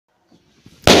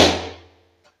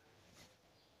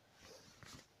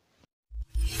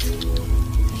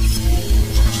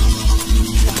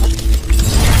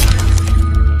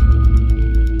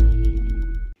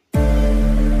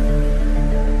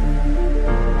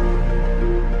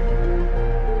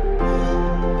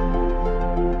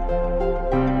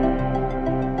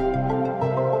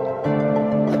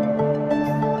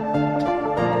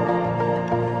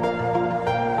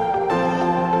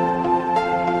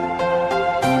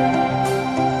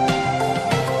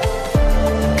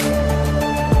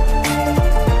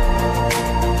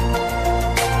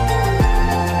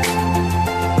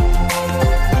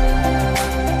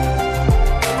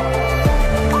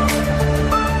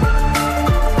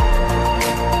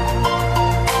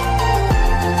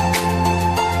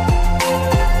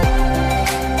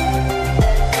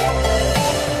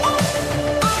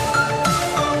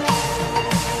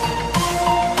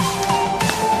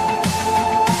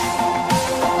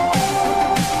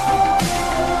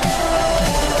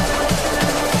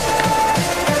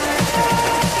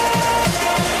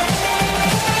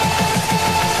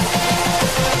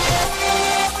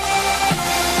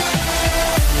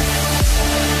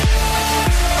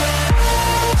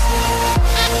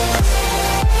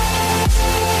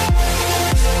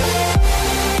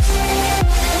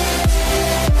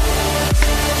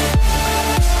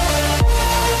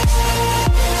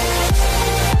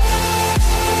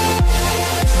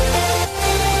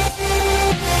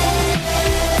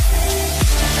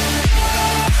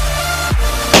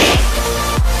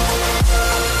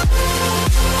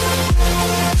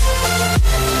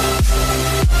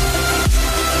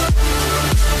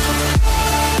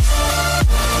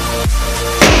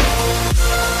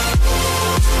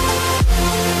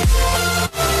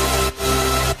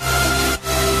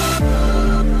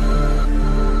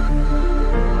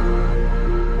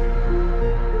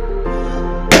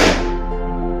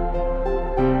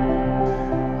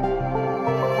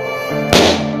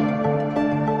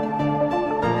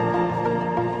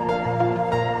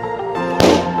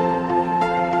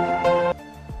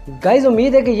Guys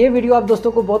उम्मीद है कि ये वीडियो आप दोस्तों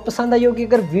को बहुत पसंद आई होगी।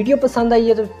 अगर वीडियो पसंद आई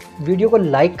है तो वीडियो को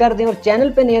लाइक कर दें और चैनल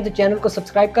पे नहीं है तो चैनल को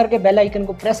सब्सक्राइब करके बेल आइकन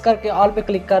को प्रेस करके ऑल पे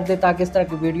क्लिक कर दें ताकि इस तरह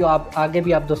की वीडियो आप आगे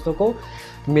भी आप दोस्तों को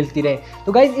मिलती रहे।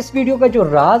 तो गाइज़ इस वीडियो का जो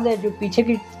राज है, जो पीछे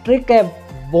की ट्रिक है,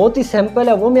 बहुत ही सिंपल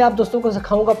है, वो मैं आप दोस्तों को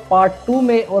सिखाऊँगा पार्ट 2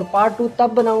 में। और पार्ट 2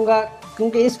 तब बनाऊँगा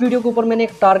क्योंकि इस वीडियो के ऊपर मैंने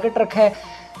एक टारगेट रखा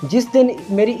है। जिस दिन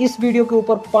मेरी इस वीडियो के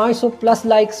ऊपर 500 प्लस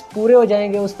लाइक्स पूरे हो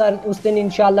जाएंगे उस दिन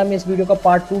इंशाल्लाह मैं इस वीडियो का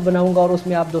पार्ट 2 बनाऊंगा और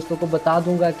उसमें आप दोस्तों को बता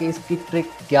दूंगा कि इसकी ट्रिक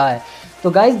क्या है। तो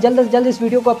गाइज़ जल्द से जल्द इस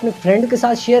वीडियो को अपने फ्रेंड के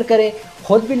साथ शेयर करें,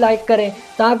 खुद भी लाइक करें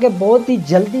ताकि बहुत ही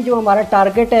जल्दी जो हमारा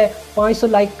टारगेट है 500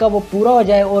 लाइक का वो पूरा हो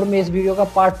जाए और मैं इस वीडियो का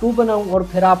पार्ट 2 बनाऊँ और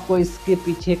फिर आपको इसके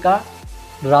पीछे का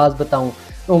राज बताऊँ।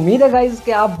 तो उम्मीद है गाइज़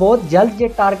कि आप बहुत जल्द ये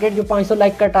टारगेट जो 500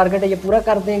 लाइक का टारगेट है ये पूरा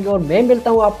कर देंगे। और मैं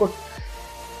मिलता हूँ आपको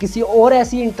किसी और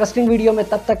ऐसी इंटरेस्टिंग वीडियो में।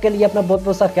 तब तक के लिए अपना बहुत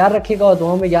बहुत सा ख्याल रखिएगा और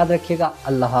दुआ में याद रखिएगा।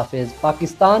 अल्लाह हाफिज़।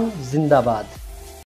 पाकिस्तान जिंदाबाद।